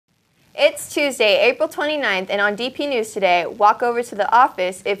It's Tuesday, April 29th, and on DP News today, walk over to the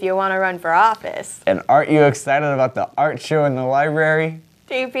office if you want to run for office. And aren't you excited about the art show in the library?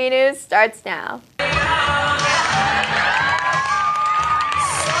 DP News starts now.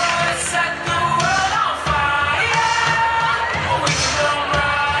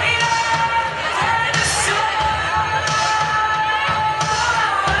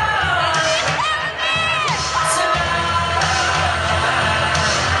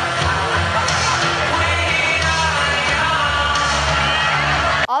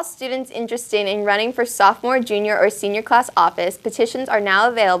 All students interested in running for sophomore, junior, or senior class office, petitions are now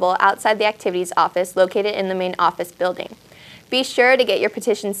available outside the activities office located in the main office building. Be sure to get your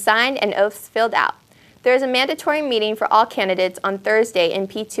petitions signed and oaths filled out. There is a mandatory meeting for all candidates on Thursday in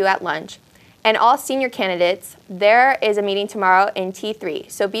P2 at lunch. And all senior candidates, there is a meeting tomorrow in T3,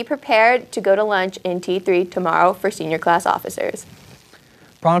 so be prepared to go to lunch in T3 tomorrow for senior class officers.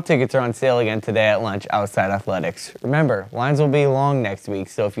 Prom tickets are on sale again today at lunch outside athletics. Remember, lines will be long next week,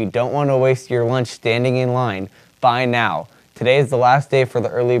 so if you don't want to waste your lunch standing in line, buy now. Today is the last day for the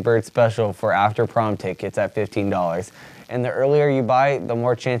early bird special for after prom tickets at $15. And the earlier you buy, the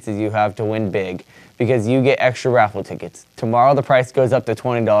more chances you have to win big, because you get extra raffle tickets. Tomorrow the price goes up to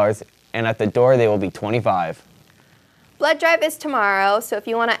 $20, and at the door they will be $25. Blood drive is tomorrow, so if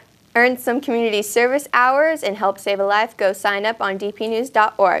you want to earn some community service hours and help save a life, go sign up on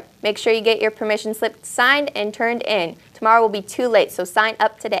dpnews.org. Make sure you get your permission slip signed and turned in. Tomorrow will be too late, so sign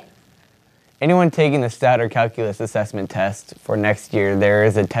up today. Anyone taking the stat or calculus assessment test for next year, there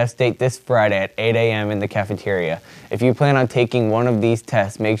is a test date this Friday at 8 a.m. in the cafeteria. If you plan on taking one of these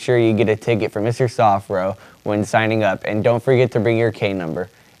tests, make sure you get a ticket from Mr. Softro when signing up, and don't forget to bring your K number.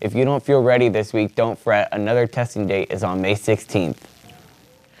 If you don't feel ready this week, don't fret. Another testing date is on May 16th.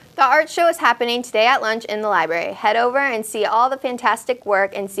 The art show is happening today at lunch in the library. Head over and see all the fantastic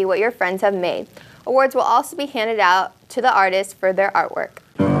work and see what your friends have made. Awards will also be handed out to the artists for their artwork.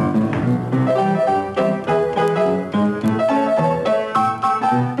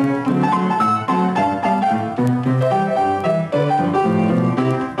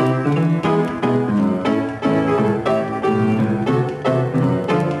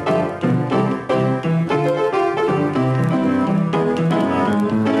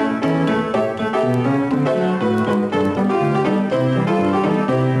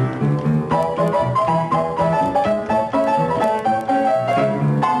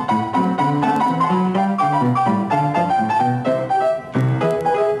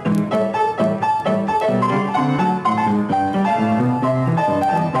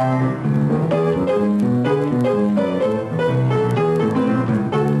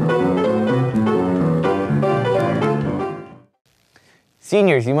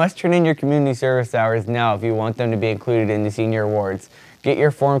 Seniors, you must turn in your community service hours now if you want them to be included in the senior awards. Get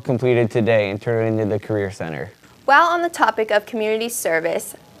your form completed today and turn it into the Career Center. While on the topic of community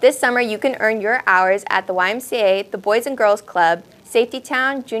service, this summer you can earn your hours at the YMCA, the Boys and Girls Club, Safety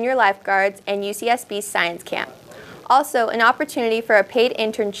Town, Junior Lifeguards, and UCSB Science Camp. Also, an opportunity for a paid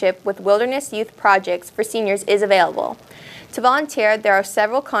internship with Wilderness Youth Projects for seniors is available. To volunteer, there are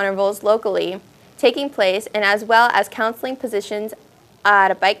several carnivals locally taking place, and as well as counseling positions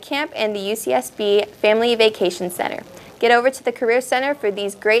at a bike camp and the UCSB Family Vacation Center. Get over to the Career Center for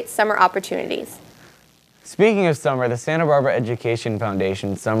these great summer opportunities. Speaking of summer, the Santa Barbara Education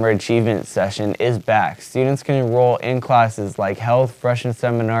Foundation Summer Achievement Session is back. Students can enroll in classes like Health, Freshman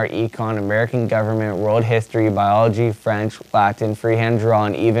Seminar, Econ, American Government, World History, Biology, French, Latin, Freehand Draw,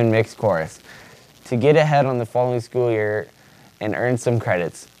 and even Mixed Chorus to get ahead on the following school year and earn some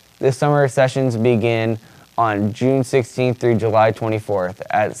credits. This summer sessions begin on June 16th through July 24th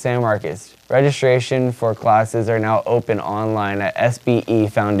at San Marcos. Registration for classes are now open online at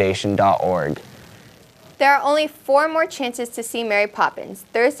sbefoundation.org. There are only 4 more chances to see Mary Poppins,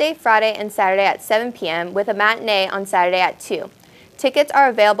 Thursday, Friday, and Saturday at 7 p.m. with a matinee on Saturday at 2. Tickets are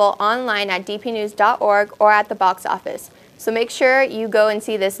available online at dpnews.org or at the box office. So make sure you go and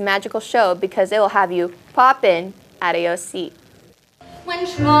see this magical show because it will have you poppin' out of your seat. When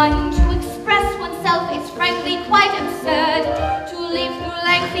trying to express oneself, it's frankly quite absurd to leaf through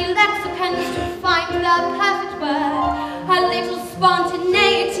lengthy lexicons to find the perfect word. A little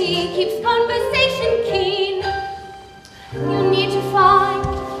spontaneity keeps conversation keen. You need to find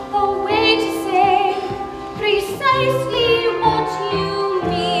a way to say precisely what you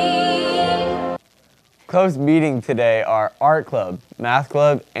mean. Clubs meeting today are Art Club, Math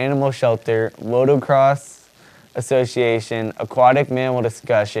Club, Animal Shelter, Motocross Association, Aquatic Mammal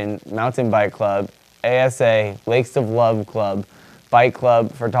Discussion, Mountain Bike Club, ASA, Lakes of Love Club, Bike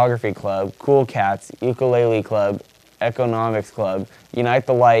Club, Photography Club, Cool Cats, Ukulele Club, Economics Club, Unite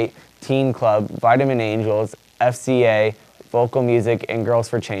the Light, Teen Club, Vitamin Angels, FCA, Vocal Music, and Girls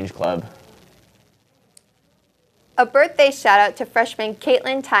for Change Club. A birthday shout out to freshman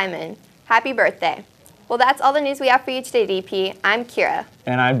Caitlin Timon. Happy birthday. Well, that's all the news we have for you today, DP. I'm Kira.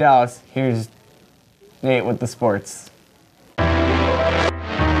 And I'm Dallas. Here's Nate with the sports.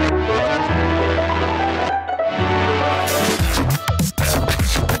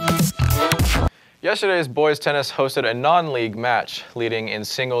 Yesterday's boys tennis hosted a non-league match. Leading in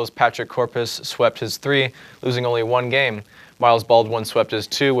singles, Patrick Corpus swept his 3, losing only 1 game. Miles Baldwin swept his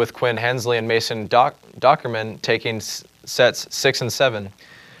 2, with Quinn Hensley and Mason Dockerman taking sets 6 and 7.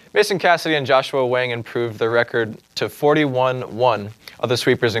 Mason Cassidy and Joshua Wang improved their record to 41-1. Other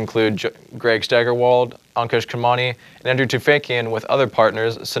sweepers include Greg Steigerwald, Ankush Kamani, and Andrew Tufakian, with other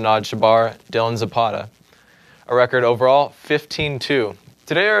partners Sanad Shabar, Dylan Zapata. A record overall, 15-2.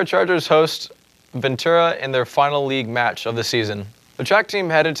 Today our Chargers host Ventura in their final league match of the season. The track team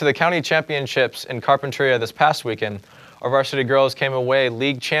headed to the county championships in Carpinteria this past weekend. Our varsity girls came away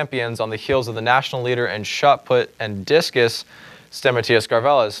league champions on the heels of the national leader in shot put and discus, Stematias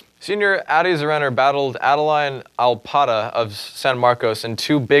Garvelas. Senior Addie Zerenner battled Adeline Alpata of San Marcos in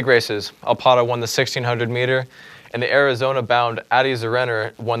 2 big races. Alpata won the 1600 meter, and the Arizona-bound Addie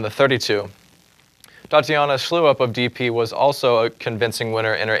Zerenner won the 32. Tatiana Schluup of DP was also a convincing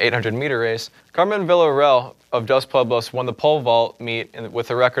winner in her 800-meter race. Carmen Villarreal of Dos Pueblos won the pole vault meet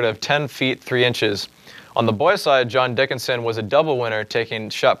with a record of 10 feet 3 inches. On the boys' side, John Dickinson was a double winner, taking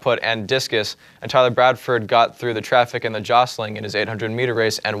shot put and discus, and Tyler Bradford got through the traffic and the jostling in his 800-meter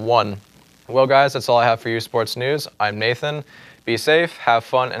race and won. Well, guys, that's all I have for you sports news. I'm Nathan. Be safe, have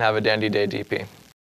fun, and have a dandy day, DP.